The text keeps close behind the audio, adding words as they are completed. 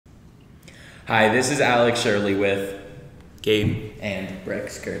Hi, this is Alex Shirley with Gabe. and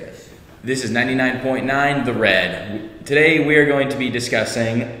Rex Curtis. this is 99.9 The Red. Today we are going to be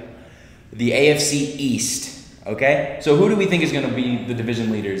discussing the AFC East, okay? So who do we think is going to be the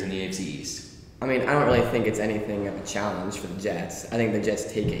division leaders in the AFC East? I mean, I don't really think it's anything of a challenge for the Jets. I think the Jets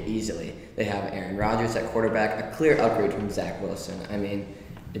take it easily. They have Aaron Rodgers at quarterback, a clear upgrade from Zach Wilson. I mean,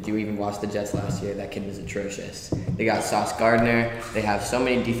 did you even watch the Jets last year? That kid was atrocious. They got Sauce Gardner. They have so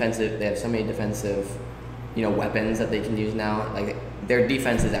many defensive, weapons that they can use now. Like, their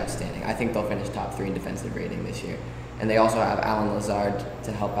defense is outstanding. I think they'll finish top 3 in defensive rating this year. And they also have Alan Lazard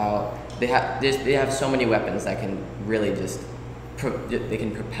to help out. They have so many weapons that can really they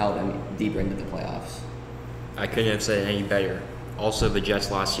can propel them deeper into the playoffs. I couldn't have said it any better. Also, the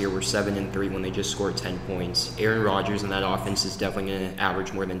Jets last year were 7-3 when they just scored 10 points. Aaron Rodgers in that offense is definitely going to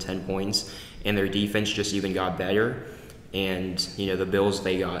average more than 10 points, and their defense just even got better. And, the Bills,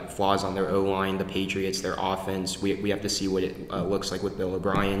 they got flaws on their O-line. The Patriots, their offense, we have to see what it looks like with Bill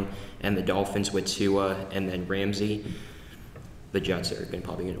O'Brien. And the Dolphins with Tua and then Ramsey. The Jets are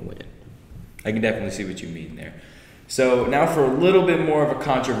probably going to win it. I can definitely see what you mean there. So now for a little bit more of a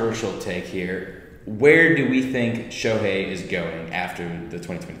controversial take here. Where do we think Shohei is going after the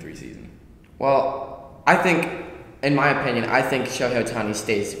 2023 season? Well, I think, in my opinion, Shohei Ohtani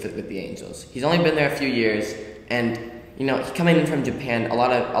stays with the Angels. He's only been there a few years, and coming in from Japan, a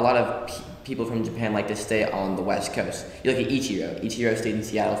lot of people from Japan like to stay on the West Coast. You look at Ichiro. Ichiro stayed in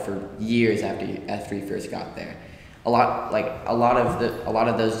Seattle for years after he first got there. A lot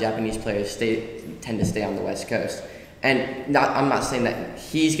of those Japanese players tend to stay on the West Coast. And I'm not saying that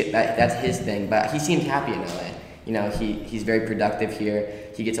that's his thing, but he seems happy in LA. He's very productive here.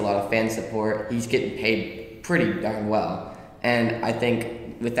 He gets a lot of fan support. He's getting paid pretty darn well. And I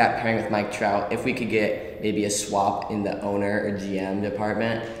think with that pairing with Mike Trout, if we could get maybe a swap in the owner or GM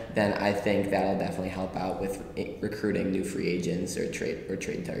department, then I think that'll definitely help out with recruiting new free agents or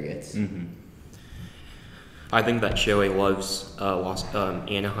trade targets. Mm-hmm. I think that Shohei loves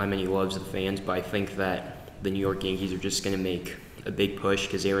Anaheim and he loves the fans, but I think that the New York Yankees are just going to make a big push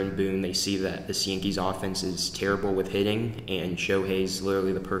because Aaron Boone, they see that this Yankees offense is terrible with hitting, and Shohei's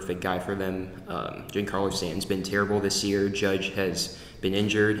literally the perfect guy for them. Giancarlo Stanton's been terrible this year. Judge has been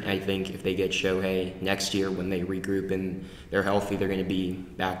injured. I think if they get Shohei next year when they regroup and they're healthy, they're going to be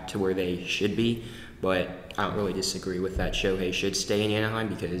back to where they should be. But I don't really disagree with that. Shohei should stay in Anaheim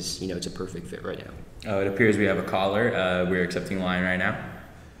because, it's a perfect fit right now. It appears we have a caller. We're accepting a line right now.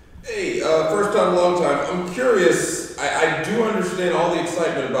 Hey, first time, long time. I'm curious. I do understand all the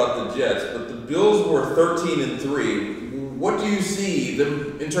excitement about the Jets, but the Bills were 13-3. What do you see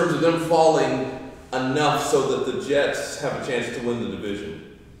them in terms of them falling enough so that the Jets have a chance to win the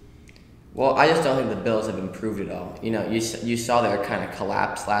division? Well, I just don't think the Bills have improved at all. You saw their kind of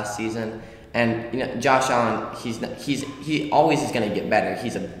collapse last season, and Josh Allen, he always is going to get better.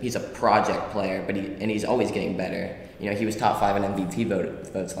 He's a project player, but he's always getting better. He was top 5 in MVP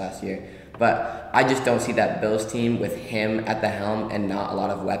votes last year. But I just don't see that Bills team with him at the helm and not a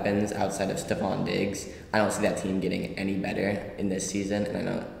lot of weapons outside of Stephon Diggs. I don't see that team getting any better in this season,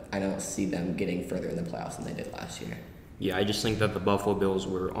 and I don't see them getting further in the playoffs than they did last year. Yeah, I just think that the Buffalo Bills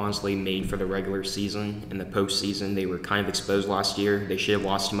were honestly made for the regular season. In the postseason, they were kind of exposed last year. They should have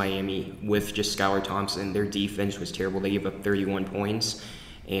lost to Miami with just Skylar Thompson. Their defense was terrible. They gave up 31 points.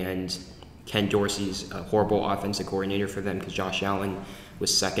 And Ken Dorsey's a horrible offensive coordinator for them because Josh Allen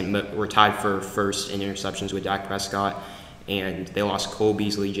was second. We're tied for first in interceptions with Dak Prescott. And they lost Cole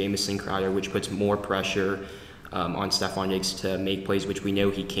Beasley, Jamison Crowder, which puts more pressure on Stephon Diggs to make plays, which we know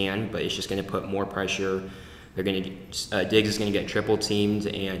he can, but it's just going to put more pressure. Diggs is going to get triple teamed,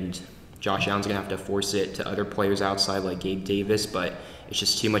 and Josh Allen's going to have to force it to other players outside like Gabe Davis, but it's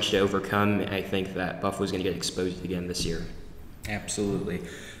just too much to overcome, and I think that Buffalo's going to get exposed again this year. Absolutely.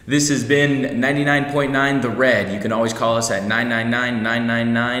 This has been 99.9 The Red. You can always call us at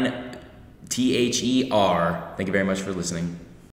 999-999-THER. Thank you very much for listening.